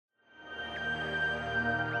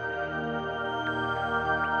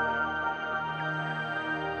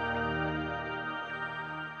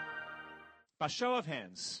By show of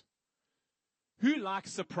hands, who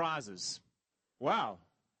likes surprises? Wow.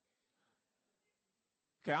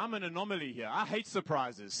 Okay, I'm an anomaly here. I hate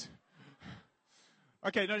surprises.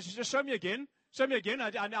 Okay, no, just show me again. Show me again.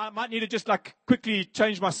 I might need to just quickly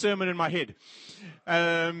change my sermon in my head.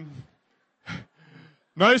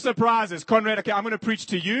 No surprises. Conrad, okay, I'm going to preach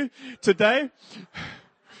to you today.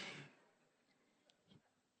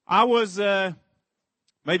 I was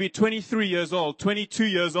maybe 23 years old, 22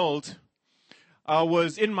 years old. I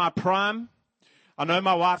was in my prime. I know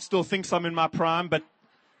my wife still thinks I'm in my prime, but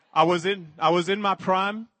I was in my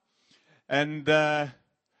prime. And I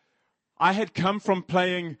had come from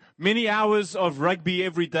playing many hours of rugby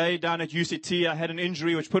every day down at UCT. I had an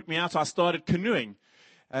injury which put me out. I started canoeing.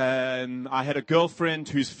 And I had a girlfriend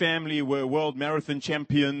whose family were world marathon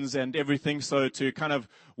champions and everything. So to kind of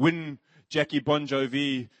win Jackie Bon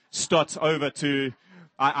Jovi Stott over to,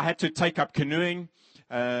 I had to take up canoeing.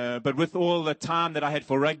 But with all the time that I had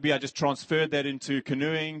for rugby, I just transferred that into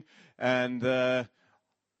canoeing. And I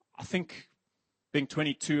think being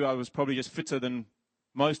 22, I was probably just fitter than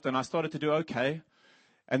most, and I started to do okay.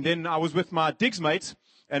 And then I was with my digs mate,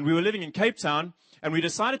 and we were living in Cape Town, and we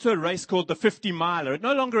decided to a race called the 50 Miler. It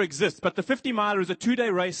no longer exists, but the 50 Miler is a 2-day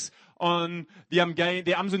race on the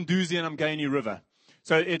Umzinduzi and Umgeni River.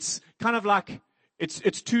 So it's kind of like,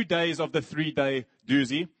 it's 2 days of the 3-day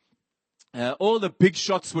doozy. All the big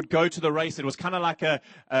shots would go to the race. It was kind of like a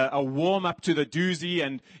warm-up to the doozy,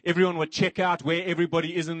 and everyone would check out where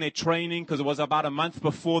everybody is in their training, because it was about a month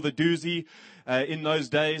before the doozy in those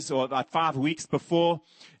days, or about 5 weeks before.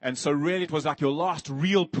 And so really it was like your last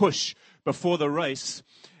real push before the race,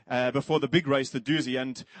 before the big race, the doozy.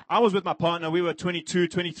 And I was with my partner. We were 22,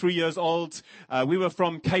 23 years old. We were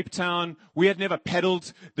from Cape Town. We had never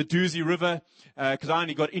paddled the Doozy River, because I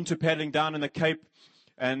only got into paddling down in the Cape.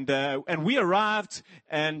 And we arrived,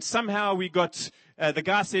 and somehow we got, the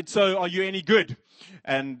guy said, "So are you any good?"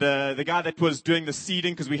 And the guy that was doing the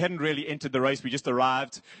seeding, because we hadn't really entered the race, we just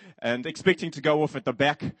arrived, and expecting to go off at the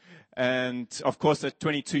back. And, of course, at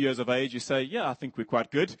 22 years of age, you say, "Yeah, I think we're quite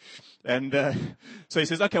good." And so he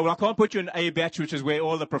says, "Okay, well, I can't put you in A batch, which is where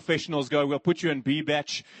all the professionals go. We'll put you in B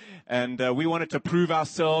batch." And we wanted to prove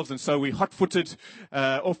ourselves, and so we hot-footed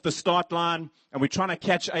off the start line, and we're trying to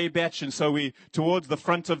catch A batch. And so we towards the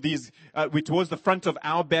front of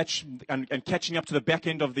our batch and catching up to the back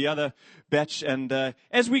end of the other batch. And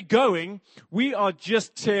as we're going, we are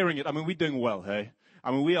just tearing it. I mean, we're doing well, hey? I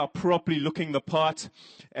mean, we are properly looking the part.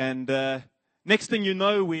 And next thing you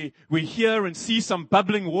know, we hear and see some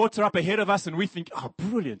bubbling water up ahead of us, and we think, "Oh,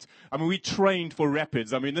 brilliant." I mean, we trained for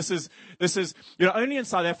rapids. I mean, this is, only in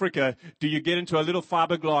South Africa do you get into a little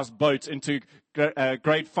fiberglass boat into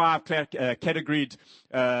grade 5 categoried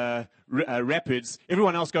rapids.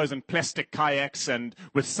 Everyone else goes in plastic kayaks and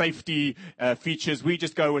with safety features. We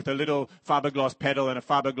just go with a little fiberglass paddle and a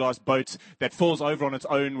fiberglass boat that falls over on its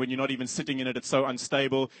own when you're not even sitting in it. It's so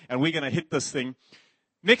unstable, and we're going to hit this thing.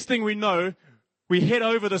 Next thing we know, we head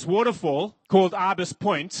over this waterfall called Ibis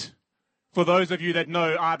Point. For those of you that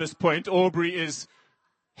know Ibis Point, Aubrey is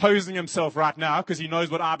hosing himself right now because he knows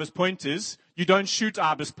what Ibis Point is. You don't shoot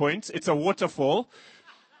Ibis Point. It's a waterfall.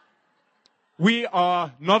 We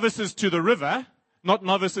are novices to the river, not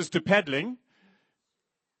novices to paddling,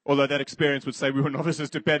 although that experience would say we were novices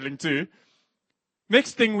to paddling too.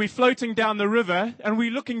 Next thing, we're floating down the river, and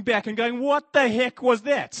we're looking back and going, "What the heck was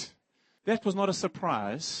that?" That was not a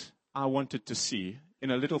surprise I wanted to see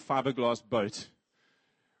in a little fiberglass boat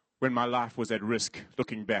when my life was at risk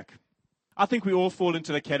looking back. I think we all fall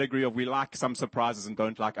into the category of we like some surprises and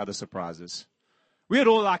don't like other surprises. We'd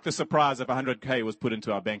all like the surprise if 100K was put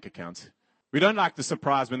into our bank account. We don't like the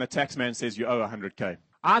surprise when the tax man says you owe 100K.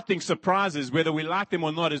 I think surprises, whether we like them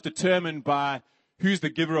or not, is determined by who's the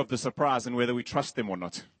giver of the surprise and whether we trust them or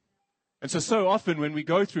not. And so often when we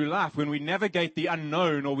go through life, when we navigate the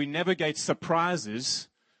unknown or we navigate surprises,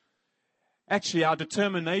 actually our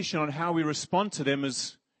determination on how we respond to them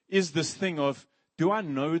is this thing of, do I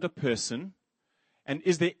know the person? And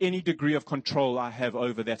is there any degree of control I have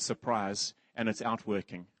over that surprise and its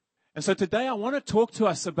outworking? And so today I want to talk to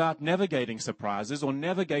us about navigating surprises or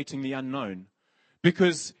navigating the unknown.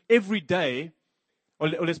 Because every day, or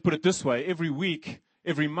let's put it this way, every week,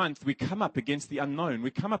 every month, we come up against the unknown.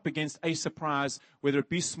 We come up against a surprise, whether it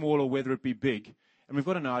be small or whether it be big. And we've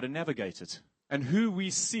got to know how to navigate it. And who we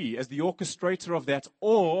see as the orchestrator of that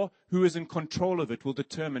or who is in control of it will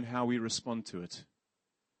determine how we respond to it.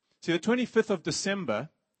 See, the 25th of December,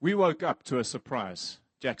 we woke up to a surprise,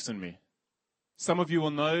 Jax and me. Some of you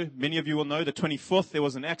will know, many of you will know, the 24th, there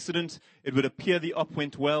was an accident. It would appear the op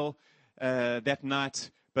went well that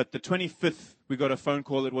night. But the 25th, we got a phone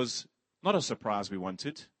call. It was Not a surprise we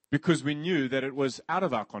wanted, because we knew that it was out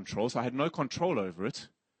of our control, so I had no control over it.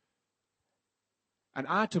 And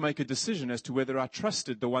I had to make a decision as to whether I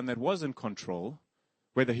trusted the one that was in control,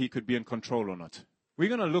 whether he could be in control or not. We're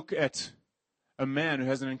going to look at a man who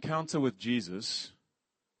has an encounter with Jesus,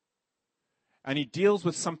 and he deals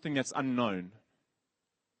with something that's unknown.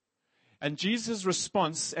 And Jesus'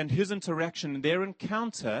 response and his interaction, their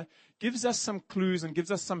encounter, gives us some clues and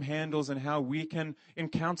gives us some handles on how we can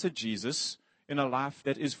encounter Jesus in a life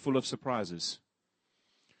that is full of surprises.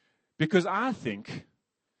 Because I think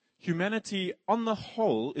humanity, on the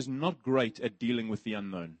whole, is not great at dealing with the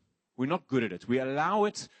unknown. We're not good at it. We allow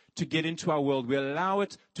it to get into our world. We allow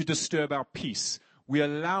it to disturb our peace. We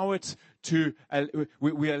allow it to,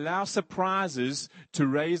 we allow surprises to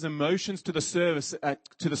raise emotions to the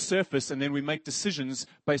surface, and then we make decisions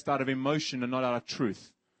based out of emotion and not out of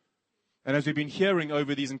truth. And as we've been hearing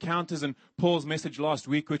over these encounters and Paul's message last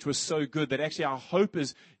week, which was so good, that actually our hope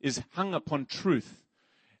is hung upon truth.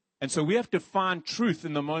 And so we have to find truth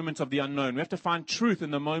in the moment of the unknown. We have to find truth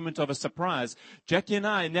in the moment of a surprise. Jackie and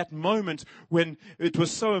I, in that moment when it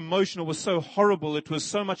was so emotional, it was so horrible, it was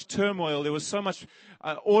so much turmoil, there was so much,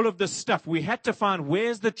 all of this stuff, we had to find,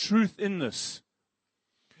 where's the truth in this?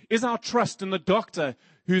 Is our trust in the doctor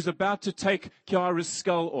who's about to take Kiara's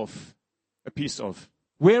skull off, a piece of?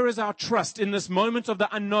 Where is our trust in this moment of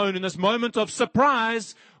the unknown, in this moment of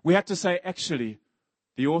surprise? We have to say, actually,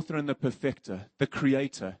 the author and the perfecter, the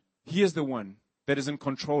creator, he is the one that is in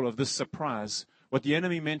control of this surprise. What the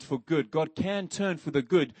enemy meant for good, God can turn for the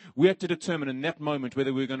good. We have to determine in that moment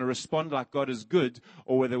whether we're going to respond like God is good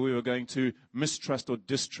or whether we were going to mistrust or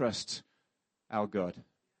distrust our God.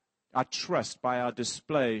 Our trust, by our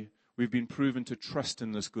display, we've been proven to trust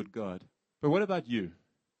in this good God. But what about you?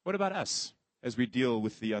 What about us as we deal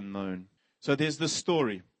with the unknown? So there's this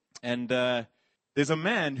story, and there's a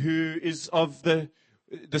man who is of the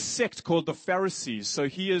sect called the Pharisees. So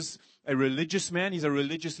he is a religious man. He's a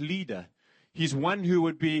religious leader. He's one who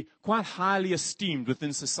would be quite highly esteemed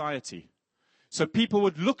within society. So people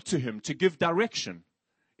would look to him to give direction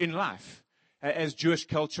in life, as Jewish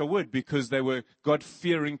culture would, because they were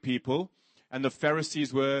God-fearing people, and the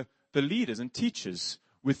Pharisees were the leaders and teachers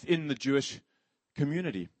within the Jewish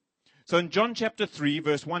community. So in John chapter 3,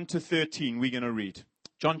 verse 1 to 13, we're going to read.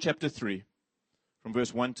 John chapter 3, from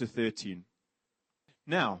verse 1 to 13.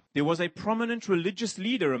 Now, there was a prominent religious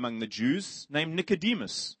leader among the Jews named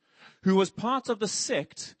Nicodemus, who was part of the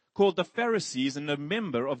sect called the Pharisees and a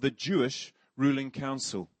member of the Jewish ruling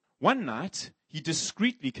council. One night, he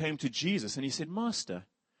discreetly came to Jesus and he said, "Master,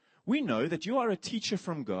 we know that you are a teacher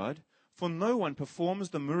from God, for no one performs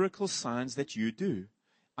the miracle signs that you do,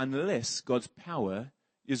 unless God's power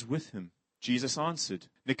is with him." Jesus answered,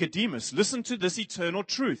 "Nicodemus, listen to this eternal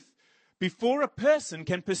truth. Before a person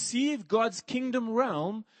can perceive God's kingdom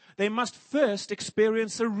realm, they must first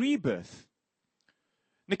experience a rebirth."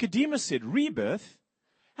 Nicodemus said, "Rebirth?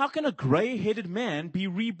 How can a gray-headed man be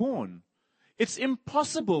reborn? It's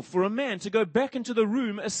impossible for a man to go back into the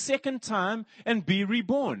room a second time and be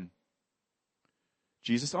reborn."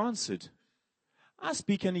 Jesus answered, "I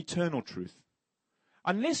speak an eternal truth.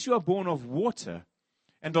 Unless you are born of water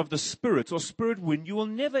and of the Spirit or spirit wind, you will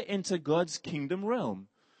never enter God's kingdom realm.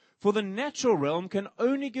 For the natural realm can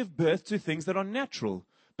only give birth to things that are natural,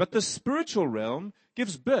 but the spiritual realm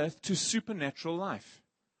gives birth to supernatural life.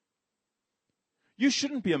 You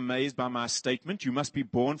shouldn't be amazed by my statement, 'You must be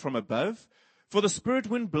born from above.' For the spirit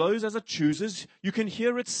wind blows as it chooses. You can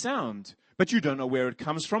hear its sound, but you don't know where it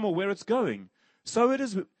comes from or where it's going. So it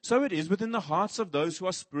is within the hearts of those who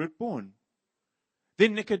are spirit born."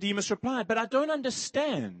 Then Nicodemus replied, "But I don't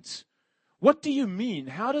understand. What do you mean?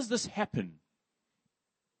 How does this happen?"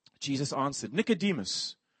 Jesus answered,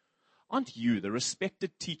 "Nicodemus, aren't you the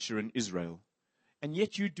respected teacher in Israel, and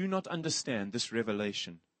yet you do not understand this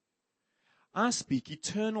revelation? I speak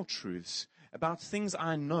eternal truths about things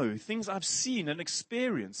I know, things I've seen and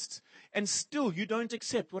experienced, and still you don't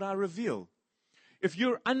accept what I reveal. If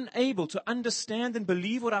you're unable to understand and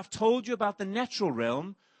believe what I've told you about the natural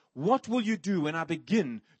realm, what will you do when I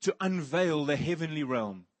begin to unveil the heavenly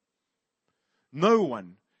realm? No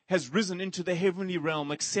one has risen into the heavenly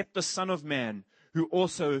realm except the Son of Man, who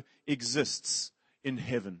also exists in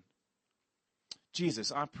heaven."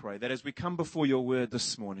 Jesus, I pray that as we come before your word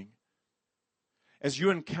this morning, as you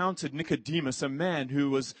encountered Nicodemus, a man who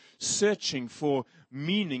was searching for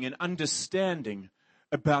meaning and understanding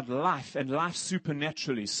about life and life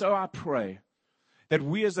supernaturally, so I pray that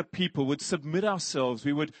we as a people would submit ourselves,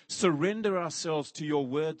 we would surrender ourselves to your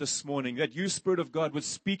word this morning, that you, Spirit of God, would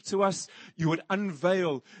speak to us, you would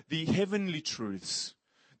unveil the heavenly truths,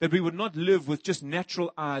 That we would not live with just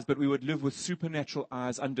natural eyes, but we would live with supernatural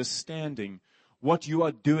eyes, understanding what you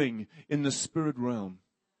are doing in the spirit realm.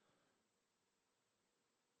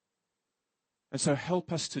 And so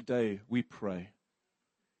help us today, we pray.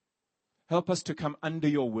 Help us to come under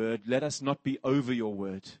your word. Let us not be over your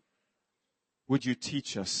word. Would you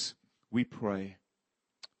teach us, we pray.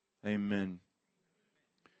 Amen.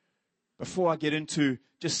 Before I get into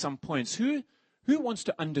just some points, who wants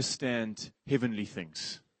to understand heavenly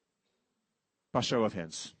things? By show of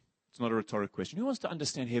hands. It's not a rhetoric question. Who wants to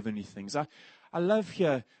understand heavenly things? I love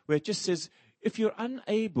here where it just says, if you're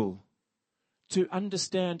unable to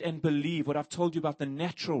understand and believe what I've told you about the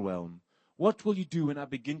natural realm, what will you do when I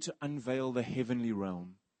begin to unveil the heavenly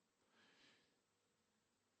realm?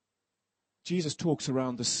 Jesus talks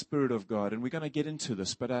around the Spirit of God, and we're going to get into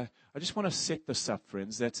this, but I just want to set this up,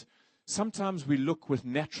 friends, that sometimes we look with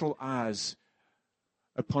natural eyes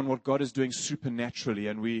upon what God is doing supernaturally,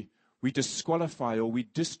 and we disqualify or we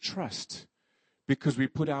distrust because we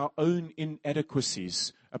put our own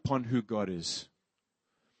inadequacies upon who God is.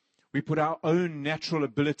 We put our own natural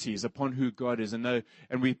abilities upon who God is, and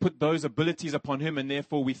we put those abilities upon Him, and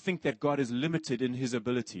therefore we think that God is limited in His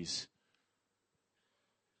abilities.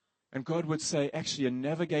 And God would say, actually, in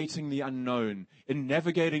navigating the unknown, in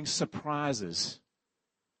navigating surprises,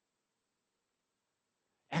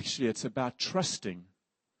 actually it's about trusting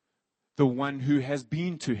the one who has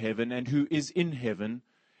been to heaven and who is in heaven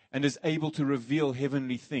and is able to reveal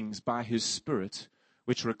heavenly things by His Spirit,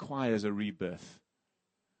 which requires a rebirth.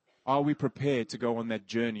 Are we prepared to go on that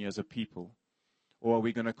journey as a people? Or are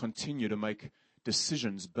we going to continue to make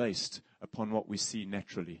decisions based upon what we see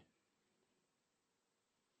naturally?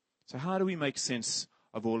 So how do we make sense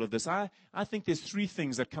of all of this? I think there's three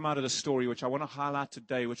things that come out of the story which I want to highlight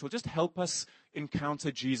today, which will just help us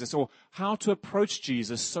encounter Jesus, or how to approach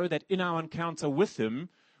Jesus so that in our encounter with Him,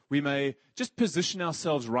 we may just position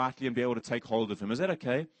ourselves rightly and be able to take hold of Him. Is that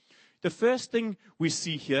okay? The first thing we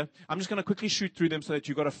see here, I'm just going to quickly shoot through them so that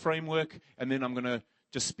you've got a framework, and then I'm going to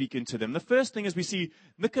just speak into them. The first thing is we see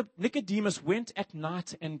Nicodemus went at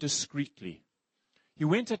night and discreetly. He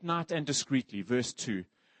went at night and discreetly, verse 2.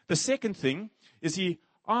 The second thing is he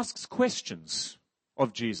asks questions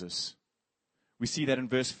of Jesus. We see that in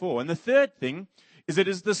verse 4. And the third thing is it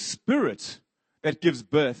is the Spirit that gives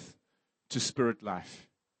birth to spirit life.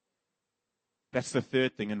 That's the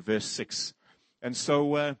third thing in verse 6. And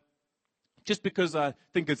so just because I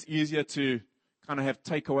think it's easier to kind of have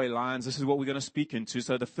takeaway lines, this is what we're going to speak into.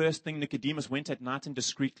 So the first thing, Nicodemus went at night and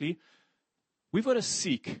discreetly. We've got to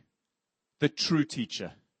seek the true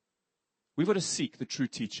teacher. We've got to seek the true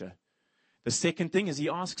teacher. The second thing is he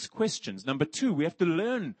asks questions. Number 2, we have to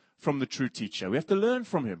learn from the true teacher. We have to learn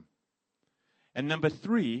from him. And number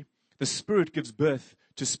 3, the Spirit gives birth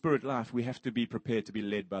to spirit life. We have to be prepared to be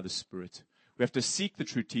led by the Spirit. We have to seek the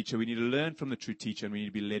true teacher. We need to learn from the true teacher, and we need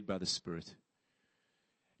to be led by the Spirit.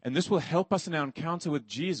 And this will help us in our encounter with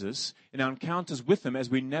Jesus, in our encounters with Him, as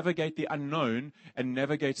we navigate the unknown and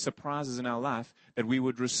navigate surprises in our life, that we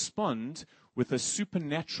would respond with a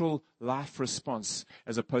supernatural life response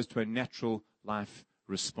as opposed to a natural life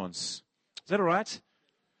response. Is that all right?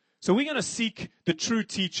 So we're going to seek the true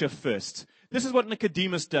teacher first. This is what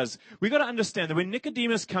Nicodemus does. We've got to understand that when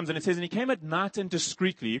Nicodemus comes and it says, and he came at night and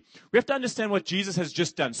discreetly, we have to understand what Jesus has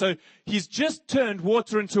just done. So He's just turned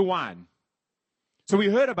water into wine. So we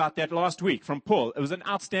heard about that last week from Paul. It was an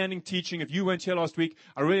outstanding teaching. If you weren't here last week,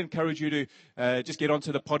 I really encourage you to just get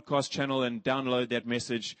onto the podcast channel and download that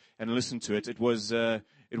message and listen to it. It was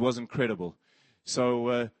incredible.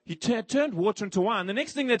 So he turned water into wine. The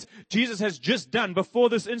next thing that Jesus has just done before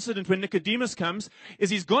this incident when Nicodemus comes is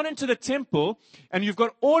He's gone into the temple, and you've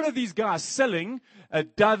got all of these guys selling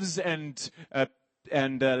doves and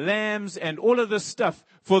lambs and all of this stuff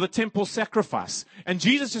for the temple sacrifice. And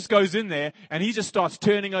Jesus just goes in there and He just starts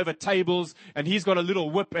turning over tables, and He's got a little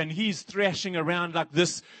whip and He's thrashing around like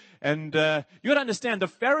this. And you got to understand, the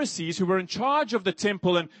Pharisees who were in charge of the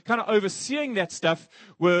temple and kind of overseeing that stuff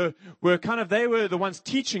were they were the ones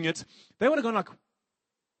teaching it. They would have gone like,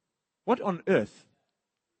 what on earth?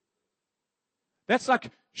 That's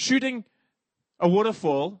like shooting a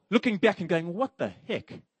waterfall, looking back and going, what the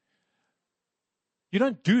heck? You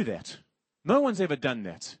don't do that. No one's ever done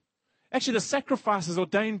that. Actually, the sacrifice is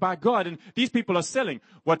ordained by God, and these people are selling.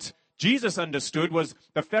 What Jesus understood was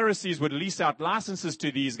the Pharisees would lease out licenses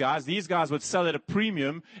to these guys. These guys would sell at a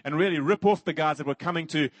premium and really rip off the guys that were coming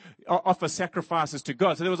to offer sacrifices to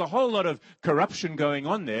God. So there was a whole lot of corruption going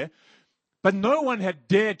on there. But no one had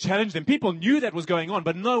dared challenge them. People knew that was going on,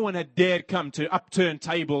 but no one had dared come to upturn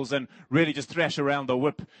tables and really just thrash around the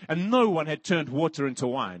whip. And no one had turned water into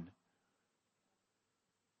wine.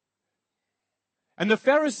 And the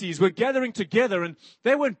Pharisees were gathering together, and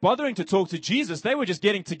they weren't bothering to talk to Jesus. They were just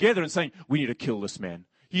getting together and saying, we need to kill this man.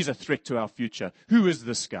 He's a threat to our future. Who is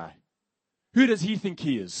this guy? Who does he think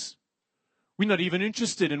he is? We're not even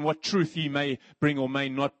interested in what truth he may bring or may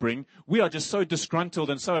not bring. We are just so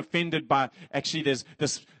disgruntled and so offended by, actually, there's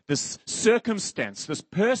this circumstance, this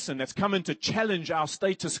person that's come in to challenge our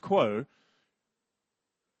status quo.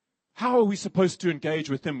 How are we supposed to engage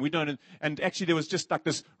with him? We don't. And actually, there was just like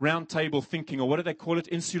this round table thinking, or what do they call it?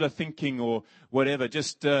 Insular thinking or whatever.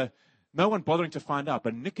 Just no one bothering to find out.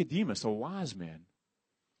 But Nicodemus, a wise man,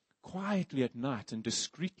 quietly at night and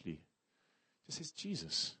discreetly, just says,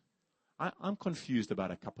 Jesus, I'm confused about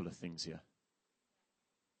a couple of things here.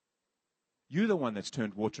 You're the one that's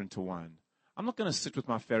turned water into wine. I'm not going to sit with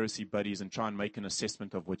my Pharisee buddies and try and make an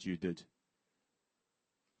assessment of what you did.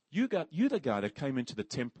 You're the guy that came into the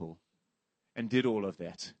temple and did all of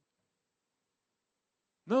that.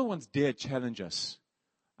 No one's dared challenge us.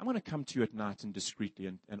 I'm going to come to you at night and discreetly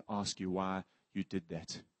and ask you why you did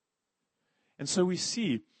that. And so we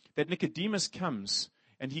see that Nicodemus comes,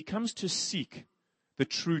 and he comes to seek the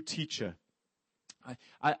true teacher.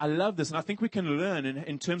 I love this, and I think we can learn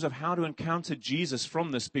in terms of how to encounter Jesus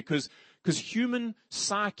from this, because human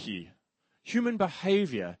psyche, human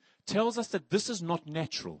behavior tells us that this is not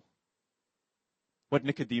natural, what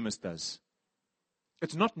Nicodemus does.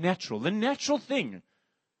 It's not natural. The natural thing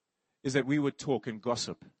is that we would talk and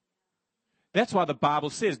gossip. That's why the Bible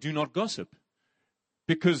says, do not gossip.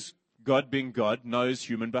 Because God, being God, knows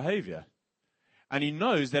human behavior. And he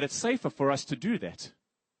knows that it's safer for us to do that.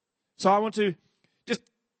 So I want to just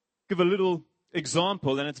give a little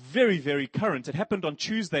example, and it's very, very current. It happened on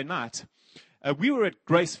Tuesday night. We were at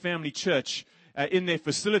Grace Family Church in their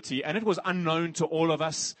facility, and it was unknown to all of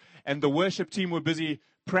us. And the worship team were busy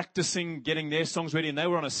practicing, getting their songs ready, and they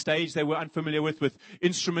were on a stage they were unfamiliar with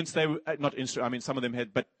instruments. They were some of them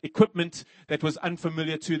had, but equipment that was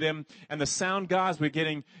unfamiliar to them. And the sound guys were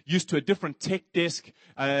getting used to a different tech desk.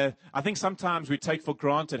 I think sometimes we take for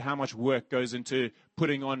granted how much work goes into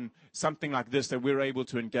putting on something like this, that we're able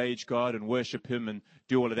to engage God and worship Him and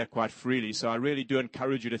do all of that quite freely. So I really do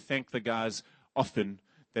encourage you to thank the guys often,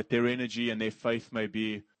 that their energy and their faith may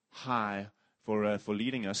be high for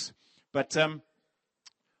leading us. But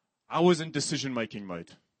I was in decision-making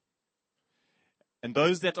mode. And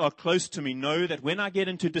those that are close to me know that when I get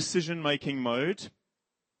into decision-making mode,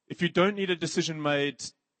 if you don't need a decision made,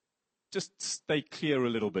 just stay clear a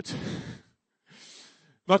little bit.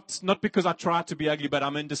 Not because I try to be ugly, but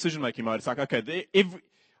I'm in decision-making mode. It's like, okay,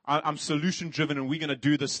 I'm solution-driven, and we're going to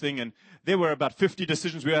do this thing. And there were about 50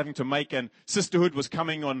 decisions we were having to make, and sisterhood was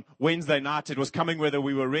coming on Wednesday night. It was coming whether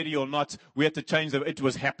we were ready or not. We had to change it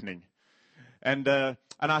was happening. And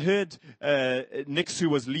I heard Nix, who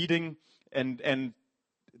was leading, and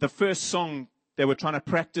the first song they were trying to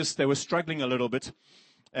practice, they were struggling a little bit.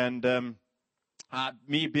 And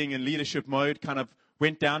me being in leadership mode kind of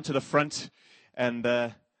went down to the front, and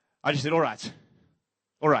I just said, all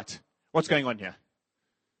right, what's going on here?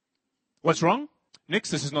 What's wrong?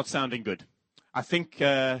 Nix, this is not sounding good. I think,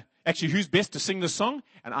 actually, who's best to sing the song?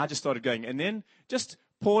 And I just started going. And then just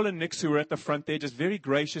Paul and Nix, who were at the front there, just very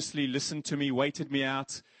graciously listened to me, waited me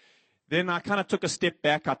out. Then I kind of took a step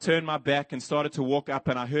back. I turned my back and started to walk up,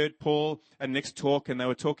 and I heard Paul and Nix talk, and they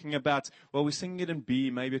were talking about, well, we're singing it in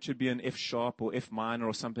B. Maybe it should be an F sharp or F minor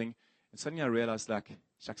or something. And suddenly I realized, like,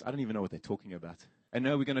 shucks, I don't even know what they're talking about. And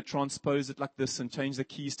now we're going to transpose it like this and change the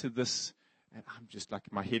keys to this. And I'm just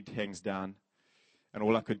like, my head hangs down. And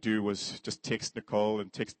all I could do was just text Nicole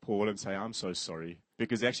and text Paul and say, I'm so sorry.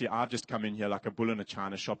 Because actually, I've just come in here like a bull in a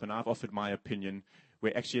china shop, and I've offered my opinion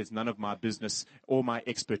where actually it's none of my business or my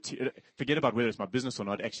expertise. Forget about whether it's my business or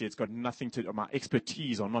not. Actually, it's got nothing to do. My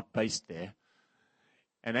expertise are not based there.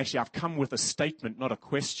 And actually, I've come with a statement, not a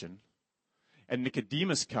question. And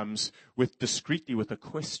Nicodemus comes discreetly with a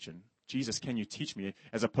question. Jesus, can you teach me?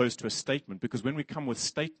 As opposed to a statement. Because when we come with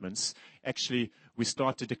statements, actually, we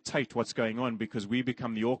start to dictate what's going on, because we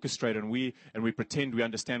become the orchestrator, and we pretend we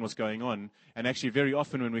understand what's going on. And actually, very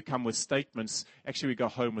often when we come with statements, actually we go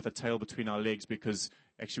home with a tail between our legs, because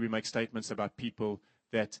actually we make statements about people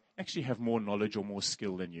that actually have more knowledge or more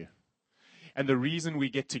skill than you. And the reason we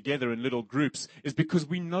get together in little groups is because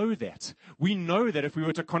we know that. We know that if we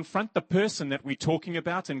were to confront the person that we're talking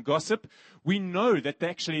about and gossip, we know that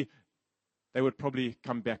they would probably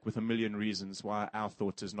come back with a million reasons why our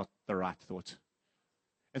thought is not the right thought.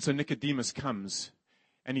 And so Nicodemus comes,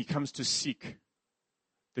 and he comes to seek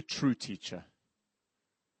the true teacher.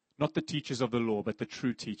 Not the teachers of the law, but the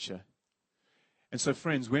true teacher. And so,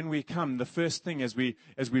 friends, when we come, the first thing as we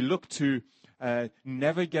look to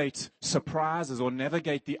navigate surprises or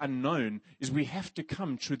navigate the unknown is we have to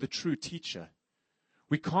come to the true teacher.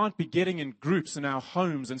 We can't be getting in groups in our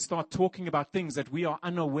homes and start talking about things that we are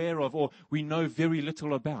unaware of or we know very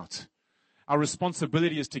little about. Our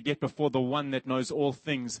responsibility is to get before the one that knows all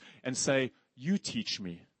things and say, you teach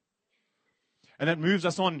me. And that moves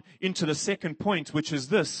us on into the second point, which is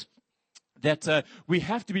this, that we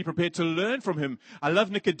have to be prepared to learn from him. I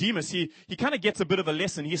love Nicodemus. He kind of gets a bit of a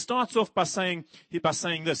lesson. He starts off by saying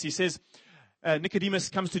this. He says, Nicodemus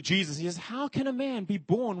comes to Jesus. He says, how can a man be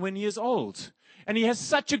born when he is old? And he has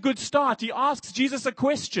such a good start. He asks Jesus a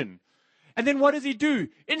question. And then what does he do?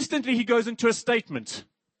 Instantly he goes into a statement.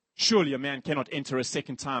 Surely a man cannot enter a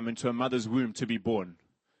second time into a mother's womb to be born.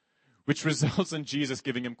 Which results in Jesus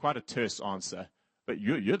giving him quite a terse answer. But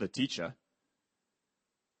you're the teacher.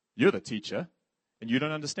 You're the teacher, and you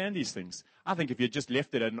don't understand these things. I think if you had just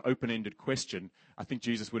left it at an open-ended question, I think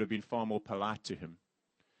Jesus would have been far more polite to him.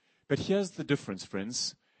 But here's the difference,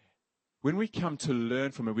 friends. When we come to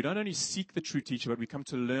learn from him, we don't only seek the true teacher, but we come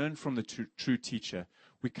to learn from the true teacher.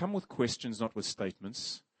 We come with questions, not with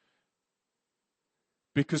statements.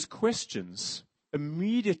 Because questions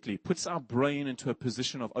immediately puts our brain into a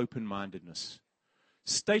position of open-mindedness.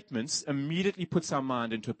 Statements immediately puts our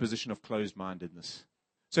mind into a position of closed-mindedness.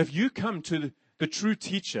 So if you come to the true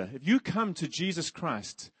teacher, if you come to Jesus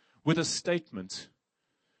Christ with a statement,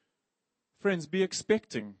 friends, be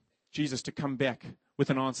expecting Jesus to come back with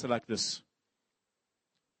an answer like this.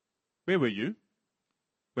 Where were you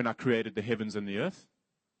when I created the heavens and the earth?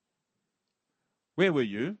 Where were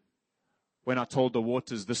you when I told the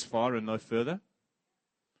waters this far and no further?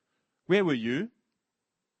 Where were you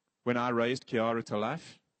when I raised Kiara to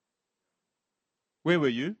life? Where were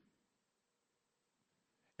you?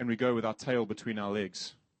 And we go with our tail between our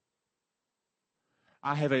legs.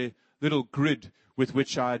 I have a little grid with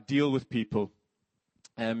which I deal with people.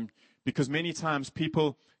 Because many times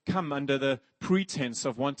people come under the pretense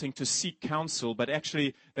of wanting to seek counsel, but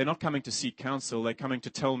actually they're not coming to seek counsel. They're coming to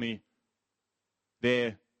tell me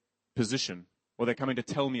their position, or they're coming to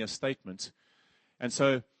tell me a statement. And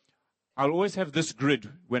so I'll always have this grid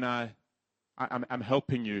when I'm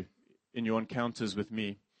helping you in your encounters with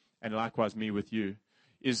me, and likewise me with you.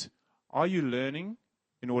 Is, are you learning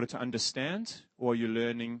in order to understand, or are you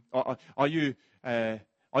learning? Are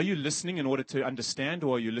you listening in order to understand,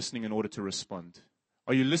 or are you listening in order to respond?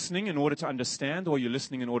 Are you listening in order to understand, or are you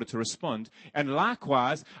listening in order to respond? And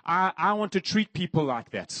likewise, I want to treat people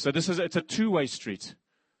like that. So it's a two-way street.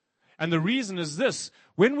 And the reason is this: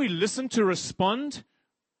 when we listen to respond,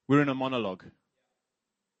 we're in a monologue.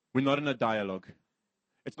 We're not in a dialogue.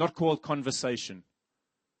 It's not called conversation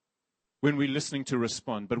when we're listening to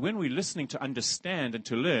respond. But when we're listening to understand and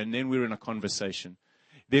to learn, then we're in a conversation.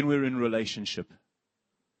 Then we're in relationship.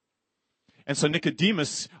 And so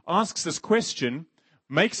Nicodemus asks this question,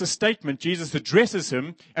 makes a statement, Jesus addresses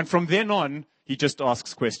him, and from then on, he just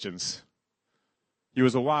asks questions. He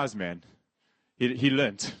was a wise man. He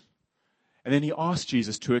learnt. And then he asked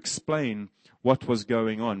Jesus to explain what was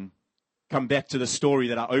going on. Come back to the story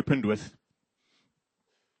that I opened with.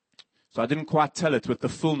 So I didn't quite tell it with the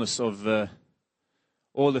fullness of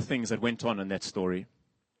all the things that went on in that story.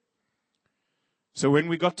 So when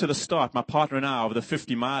we got to the start, my partner and I, of the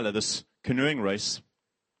 50-miler, this canoeing race,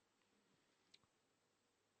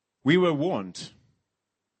 we were warned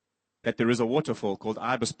that there is a waterfall called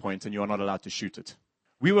Ibis Point and you are not allowed to shoot it.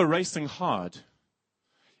 We were racing hard.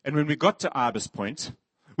 And when we got to Ibis Point,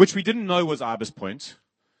 which we didn't know was Ibis Point,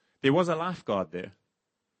 there was a lifeguard there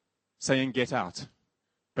saying, get out.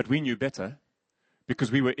 But we knew better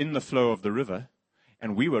because we were in the flow of the river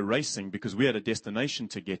and we were racing because we had a destination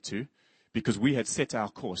to get to, because we had set our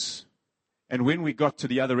course. And when we got to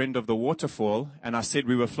the other end of the waterfall and I said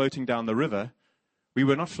we were floating down the river, we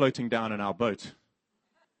were not floating down in our boat.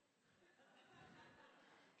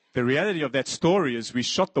 The reality of that story is we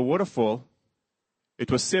shot the waterfall. It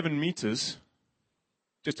was 7 meters.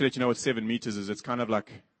 Just to let you know what 7 meters is, it's kind of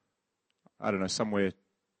like, I don't know, somewhere,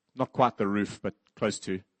 not quite the roof, but close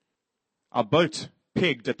to. Our boat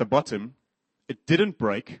pegged at the bottom. It didn't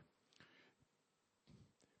break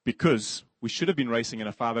because we should have been racing in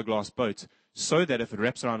a fiberglass boat so that if it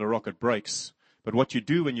wraps around a rock, it breaks. But what you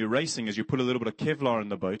do when you're racing is you put a little bit of Kevlar in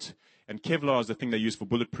the boat, and Kevlar is the thing they use for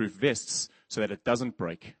bulletproof vests so that it doesn't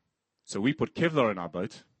break. So we put Kevlar in our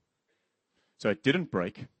boat so it didn't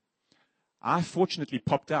break. I fortunately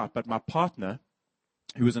popped out, but my partner,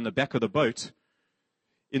 who was in the back of the boat,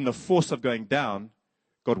 in the force of going down,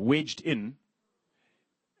 got wedged in,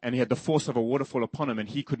 and he had the force of a waterfall upon him, and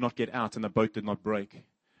he could not get out, and the boat did not break.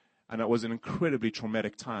 And it was an incredibly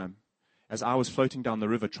traumatic time as I was floating down the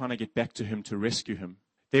river trying to get back to him to rescue him.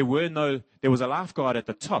 There was a lifeguard at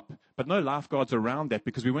the top, but no lifeguards around that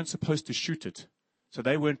because we weren't supposed to shoot it. So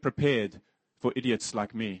they weren't prepared for idiots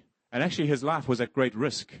like me. And actually his life was at great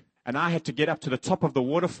risk. And I had to get up to the top of the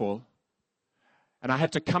waterfall. And I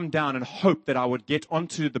had to come down and hope that I would get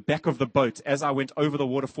onto the back of the boat as I went over the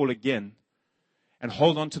waterfall again. And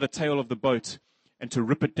hold on to the tail of the boat and to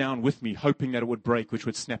rip it down with me, hoping that it would break, which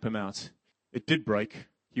would snap him out. It did break.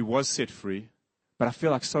 He was set free. But I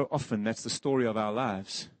feel like so often that's the story of our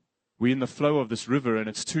lives. We're in the flow of this river and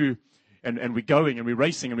and we're going and we're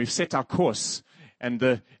racing and we've set our course.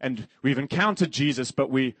 And we've encountered Jesus,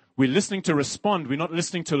 but we're listening to respond. We're not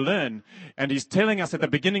listening to learn. And he's telling us at the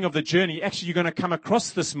beginning of the journey, actually, you're going to come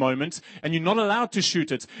across this moment, and you're not allowed to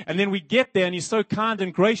shoot it. And then we get there, and he's so kind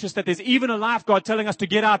and gracious that there's even a lifeguard telling us to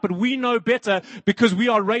get out. But we know better because we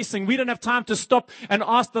are racing. We don't have time to stop and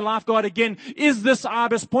ask the lifeguard again, is this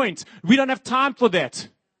Ibis Point? We don't have time for that.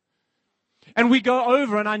 And we go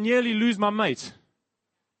over, and I nearly lose my mate.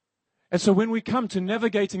 And so when we come to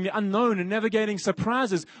navigating the unknown and navigating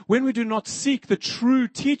surprises, when we do not seek the true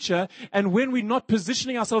teacher and when we're not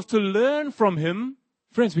positioning ourselves to learn from him,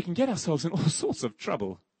 friends, we can get ourselves in all sorts of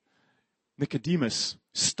trouble. Nicodemus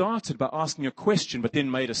started by asking a question but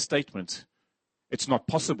then made a statement. It's not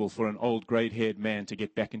possible for an old gray-haired man to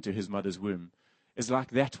get back into his mother's womb. It's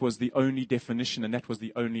like that was the only definition and that was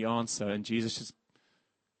the only answer. And Jesus just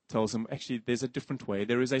tells him, actually, there's a different way.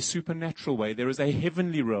 There is a supernatural way. There is a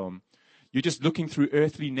heavenly realm. You're just looking through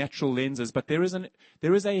earthly, natural lenses, but there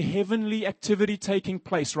is a heavenly activity taking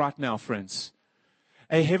place right now, friends.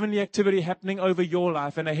 A heavenly activity happening over your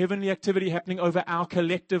life, and a heavenly activity happening over our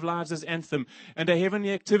collective lives as Anthem, and a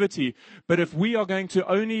heavenly activity. But if we are going to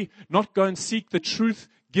only not go and seek the truth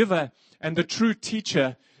giver and the true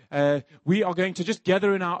teacher, we are going to just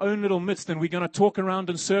gather in our own little midst and we're going to talk around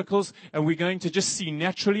in circles and we're going to just see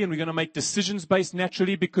naturally and we're going to make decisions based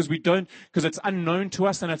naturally because it's unknown to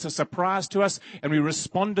us and it's a surprise to us and we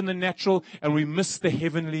respond in the natural and we miss the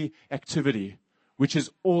heavenly activity, which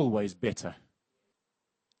is always better.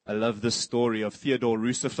 I love this story of Theodore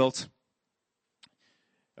Roosevelt,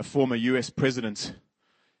 a former US president,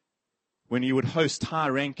 when he would host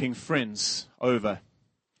high-ranking friends over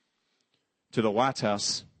to the White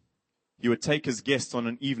House. He would take his guests on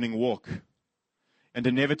an evening walk, and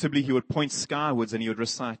inevitably he would point skywards and he would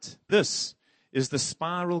recite, "This is the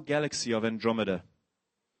spiral galaxy of Andromeda.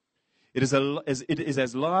 It is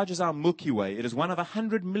as large as our Milky Way. It is one of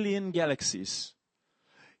 100 million galaxies.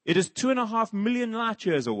 It is 2.5 million light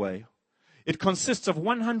years away. It consists of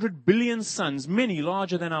 100 billion suns, many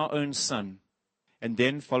larger than our own sun." And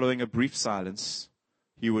then, following a brief silence,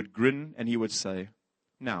 he would grin and he would say,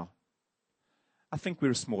 "Now, I think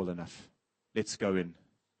we're small enough. Let's go in.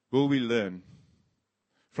 Will we learn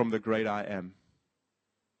from the great I Am?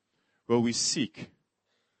 Will we seek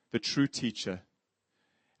the true teacher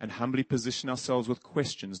and humbly position ourselves with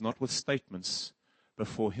questions, not with statements,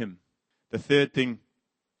 before him?" The third thing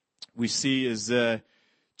we see is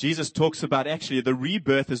Jesus talks about actually the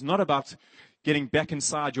rebirth is not about getting back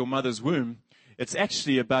inside your mother's womb. It's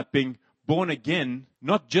actually about being born again,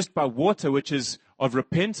 not just by water, which is of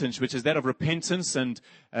repentance, which is that of repentance and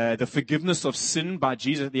the forgiveness of sin by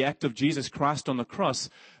Jesus, the act of Jesus Christ on the cross,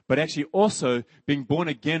 but actually also being born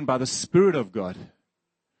again by the Spirit of God.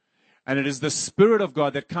 And it is the Spirit of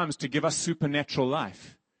God that comes to give us supernatural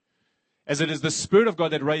life. As it is the Spirit of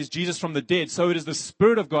God that raised Jesus from the dead, so it is the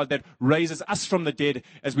Spirit of God that raises us from the dead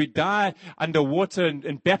as we die under water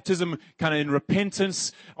in baptism, kind of in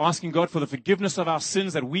repentance, asking God for the forgiveness of our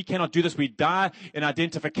sins, that we cannot do this. We die in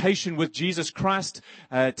identification with Jesus Christ,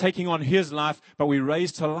 taking on his life, but we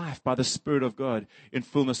raised to life by the Spirit of God in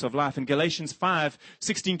fullness of life. In Galatians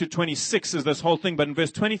 5:16-26 is this whole thing, but in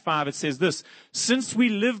verse 25 it says this, "Since we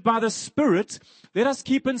live by the Spirit, let us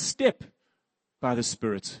keep in step by the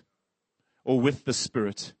Spirit." Or with the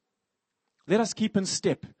Spirit. Let us keep in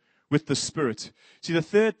step with the Spirit. See, the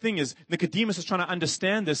third thing is Nicodemus is trying to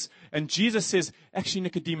understand this, and Jesus says, actually,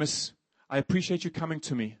 Nicodemus, I appreciate you coming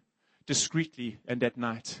to me discreetly and at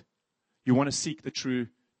night. You want to seek the true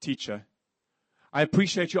teacher. I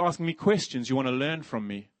appreciate you asking me questions. You want to learn from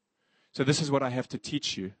me. So this is what I have to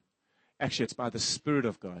teach you. Actually, it's by the Spirit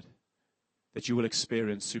of God that you will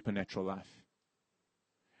experience supernatural life.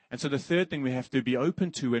 And so the third thing we have to be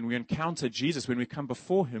open to when we encounter Jesus, when we come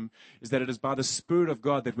before him, is that it is by the Spirit of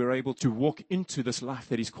God that we're able to walk into this life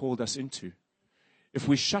that he's called us into. If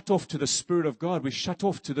we shut off to the Spirit of God, we shut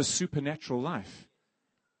off to the supernatural life.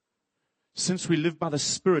 Since we live by the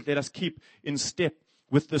Spirit, let us keep in step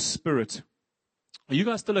with the Spirit. Are you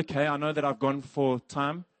guys still okay? I know that I've gone for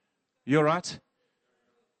time. You all right?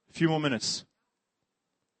 A few more minutes.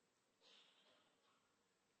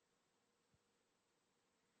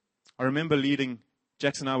 I remember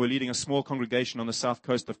Jackson and I were leading a small congregation on the south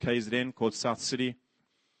coast of KZN called South City.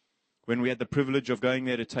 When we had the privilege of going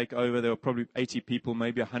there to take over, there were probably 80 people,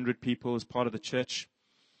 maybe 100 people as part of the church.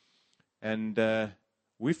 And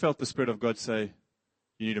we felt the Spirit of God say,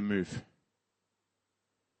 you need to move.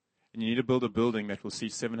 And you need to build a building that will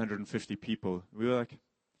seat 750 people. We were like,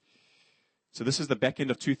 so this is the back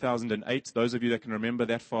end of 2008. Those of you that can remember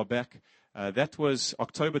that far back, that was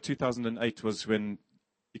October 2008 was when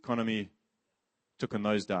economy took a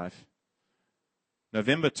nosedive.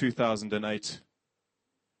 November 2008,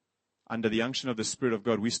 under the unction of the Spirit of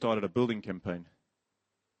God, we started a building campaign.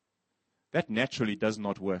 That naturally does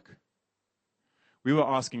not work. We were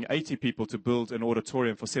asking 80 people to build an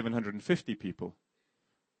auditorium for 750 people.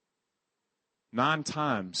 9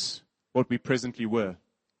 times what we presently were.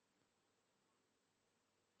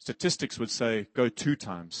 Statistics would say go 2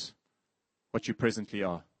 times what you presently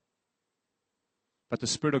are. But the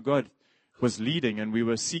Spirit of God was leading, and we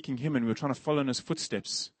were seeking Him, and we were trying to follow in His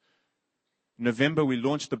footsteps. In November, we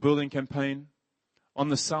launched the building campaign on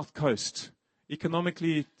the south coast.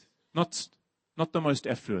 Economically, not the most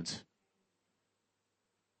affluent.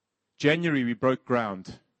 January, we broke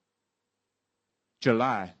ground.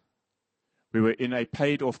 July, we were in a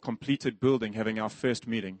paid-off, completed building having our first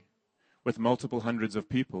meeting with multiple hundreds of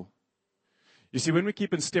people. You see, when we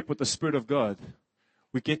keep in step with the Spirit of God,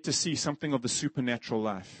 we get to see something of the supernatural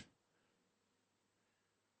life.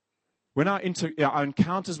 When our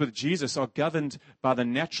encounters with Jesus are governed by the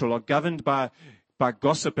natural, are governed by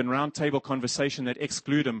gossip and roundtable conversation that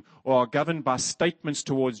exclude Him, or are governed by statements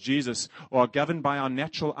towards Jesus, or are governed by our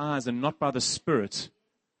natural eyes and not by the Spirit,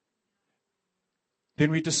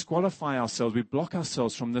 then we disqualify ourselves, we block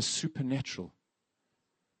ourselves from the supernatural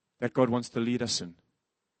that God wants to lead us in.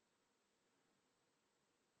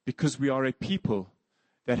 Because we are a people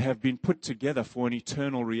that have been put together for an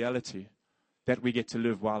eternal reality that we get to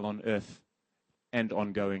live while on earth and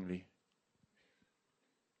ongoingly.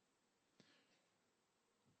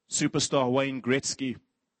 Superstar Wayne Gretzky,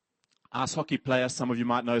 ice hockey player. Some of you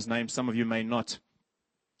might know his name, some of you may not.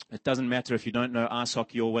 It doesn't matter if you don't know ice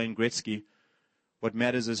hockey or Wayne Gretzky. What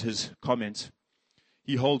matters is his comment.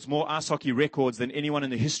 He holds more ice hockey records than anyone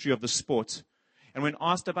in the history of the sport. And when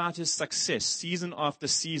asked about his success, season after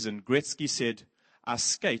season, Gretzky said, I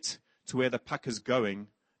skate to where the puck is going,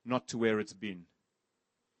 not to where it's been.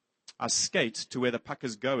 I skate to where the puck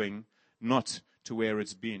is going, not to where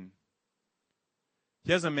it's been.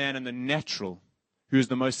 Here's a man in the natural who is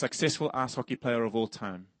the most successful ice hockey player of all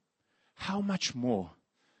time. How much more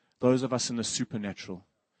those of us in the supernatural?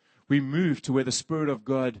 We move to where the Spirit of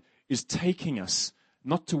God is taking us,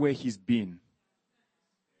 not to where He's been.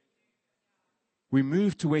 We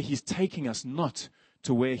move to where He's taking us, not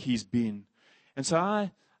to where He's been. And so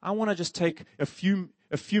I want to just take a few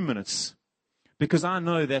minutes, because I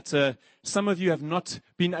know that some of you have not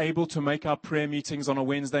been able to make our prayer meetings on a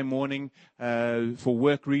Wednesday morning for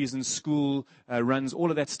work reasons, school runs, all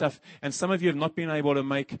of that stuff. And some of you have not been able to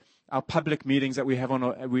make our public meetings that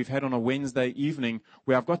we've had on a Wednesday evening,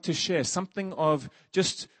 where I've got to share something of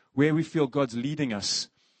just where we feel God's leading us.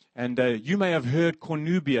 And you may have heard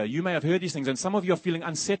Cornubia. You may have heard these things. And some of you are feeling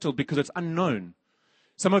unsettled because it's unknown.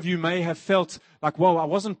 Some of you may have felt like, whoa, I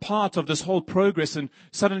wasn't part of this whole progress. And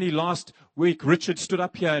suddenly last week, Richard stood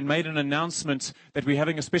up here and made an announcement that we're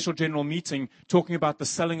having a special general meeting talking about the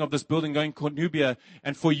selling of this building going Cornubia.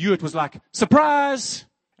 And for you, it was like, surprise!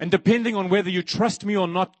 And depending on whether you trust me or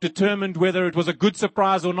not, determined whether it was a good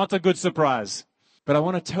surprise or not a good surprise. But I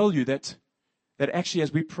want to tell you that actually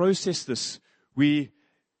as we process this,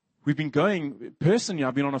 We've been going, personally,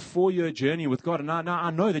 I've been on a 4-year journey with God. And now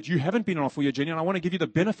I know that you haven't been on a 4-year journey. And I want to give you the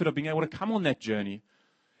benefit of being able to come on that journey.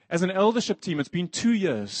 As an eldership team, it's been 2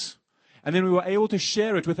 years. And then we were able to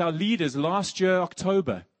share it with our leaders last year,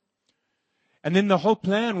 October. And then the whole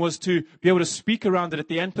plan was to be able to speak around it at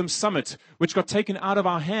the Anthem Summit, which got taken out of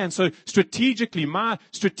our hands. So strategically, my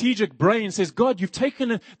strategic brain says, God, you've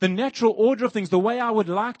taken the natural order of things, the way I would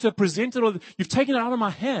like to present it, or you've taken it out of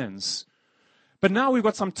my hands. But now we've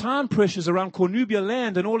got some time pressures around Cornubia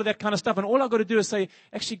land and all of that kind of stuff. And all I've got to do is say,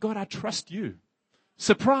 actually, God, I trust you.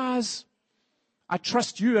 Surprise. I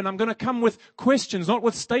trust you. And I'm going to come with questions, not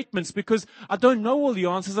with statements, because I don't know all the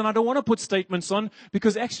answers and I don't want to put statements on,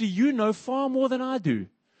 because actually you know far more than I do.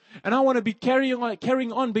 And I want to be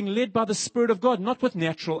carrying on being led by the Spirit of God, not with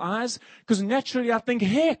natural eyes, because naturally I think,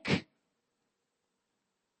 heck,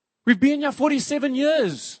 we've been here 47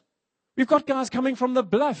 years. We've got guys coming from the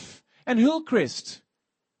Bluff and Hillcrest.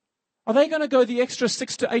 Are they going to go the extra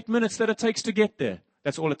 6 to 8 minutes that it takes to get there?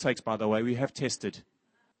 That's all it takes, by the way. We have tested.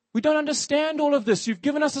 We don't understand all of this. You've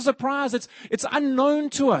given us a surprise. It's unknown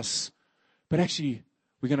to us. But actually,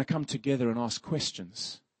 we're going to come together and ask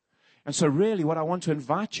questions. And so really what I want to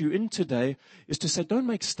invite you in today is to say, don't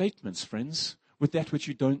make statements, friends, with that which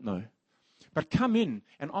you don't know. But come in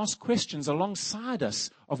and ask questions alongside us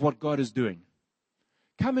of what God is doing.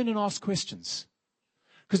 Come in and ask questions.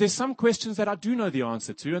 Because there's some questions that I do know the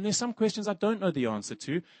answer to, and there's some questions I don't know the answer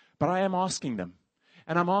to, but I am asking them.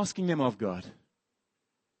 And I'm asking them of God.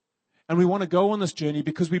 And we want to go on this journey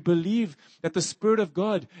because we believe that the Spirit of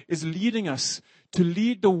God is leading us to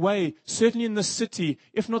lead the way, certainly in this city,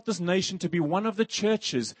 if not this nation, to be one of the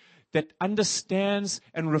churches that understands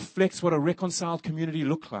and reflects what a reconciled community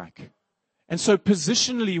looks like. And so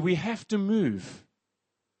positionally, we have to move.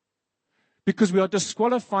 Because we are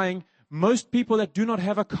disqualifying most people that do not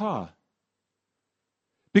have a car.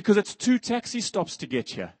 Because it's 2 taxi stops to get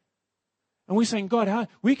here. And we're saying, God,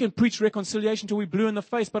 we can preach reconciliation till we're blue in the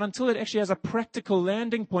face, but until it actually has a practical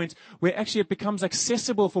landing point where actually it becomes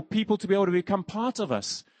accessible for people to be able to become part of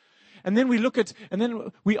us. And then we look at, and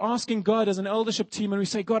then we're asking God as an eldership team, and we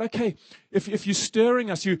say, God, okay, if you're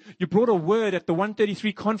stirring us, you brought a word at the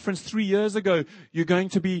 133 conference 3 years ago, you're going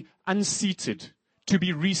to be unseated, to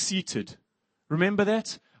be reseated. Remember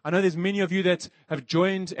that? I know there's many of you that have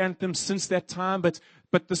joined Anthem since that time, but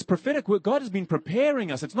this prophetic word, God has been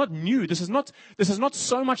preparing us. It's not new. This is not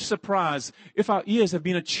so much surprise if our ears have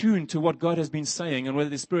been attuned to what God has been saying and whether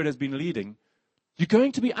the Spirit has been leading. You're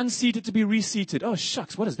going to be unseated to be reseated. Oh,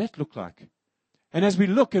 shucks, what does that look like? And as we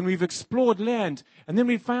look and we've explored land, and then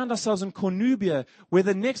we found ourselves in Cornubia, where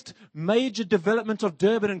the next major development of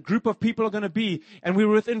Durban and group of people are going to be, and we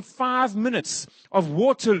were within 5 minutes of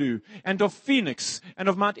Waterloo and of Phoenix and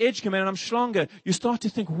of Mount Edgecombe and Umhlanga, you start to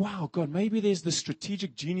think, wow, God, maybe there's this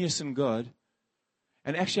strategic genius in God.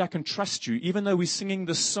 And actually I can trust you. Even though we're singing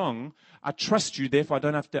this song, I trust you, therefore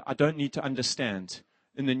I don't need to understand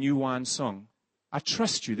in the New Wine song. I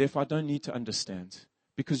trust you, therefore I don't need to understand.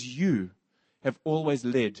 Because you have always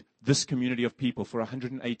led this community of people for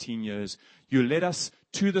 118 years. You led us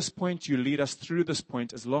to this point. You lead us through this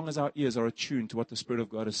point as long as our ears are attuned to what the Spirit of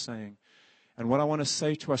God is saying. And what I want to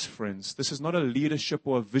say to us, friends, this is not a leadership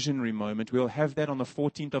or a visionary moment. We'll have that on the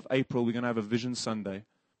 14th of April. We're going to have a Vision Sunday.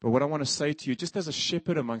 But what I want to say to you, just as a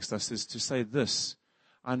shepherd amongst us, is to say this.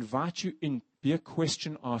 I invite you in. Be a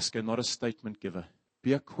question asker, not a statement giver.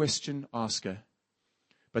 Be a question asker.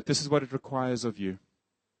 But this is what it requires of you.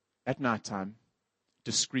 At nighttime,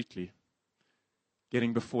 discreetly,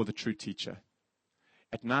 getting before the true teacher.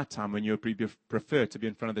 At nighttime, when you prefer to be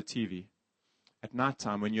in front of the TV. At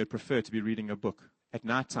nighttime, when you prefer to be reading a book. At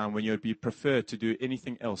nighttime, when you would be preferred to do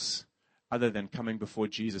anything else other than coming before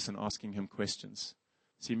Jesus and asking him questions.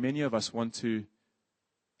 See, many of us want to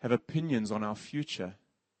have opinions on our future,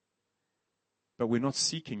 but we're not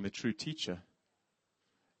seeking the true teacher.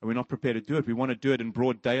 And we're not prepared to do it. We want to do it in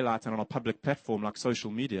broad daylight and on a public platform like social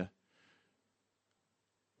media.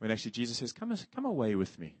 When actually Jesus says, come away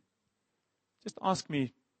with me. Just ask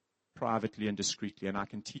me privately and discreetly and I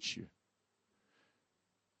can teach you.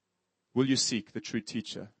 Will you seek the true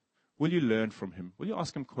teacher? Will you learn from him? Will you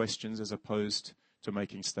ask him questions as opposed to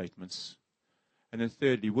making statements? And then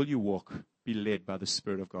thirdly, will you be led by the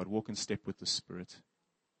Spirit of God? Walk in step with the Spirit.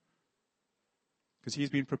 Because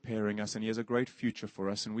he's been preparing us and he has a great future for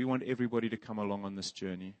us and we want everybody to come along on this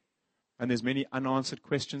journey. And there's many unanswered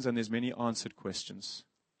questions and there's many answered questions.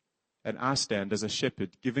 And I stand as a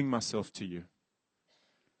shepherd giving myself to you.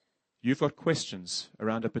 You've got questions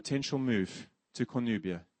around a potential move to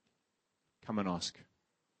Cornubia. Come and ask.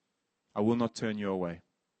 I will not turn you away.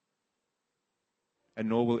 And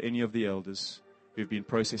nor will any of the elders who've been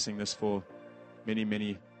processing this for many,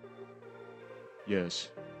 many years.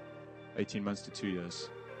 18 months to 2 years.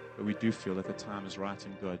 But we do feel that the time is right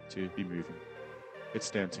in God to be moving. Let's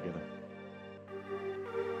stand together.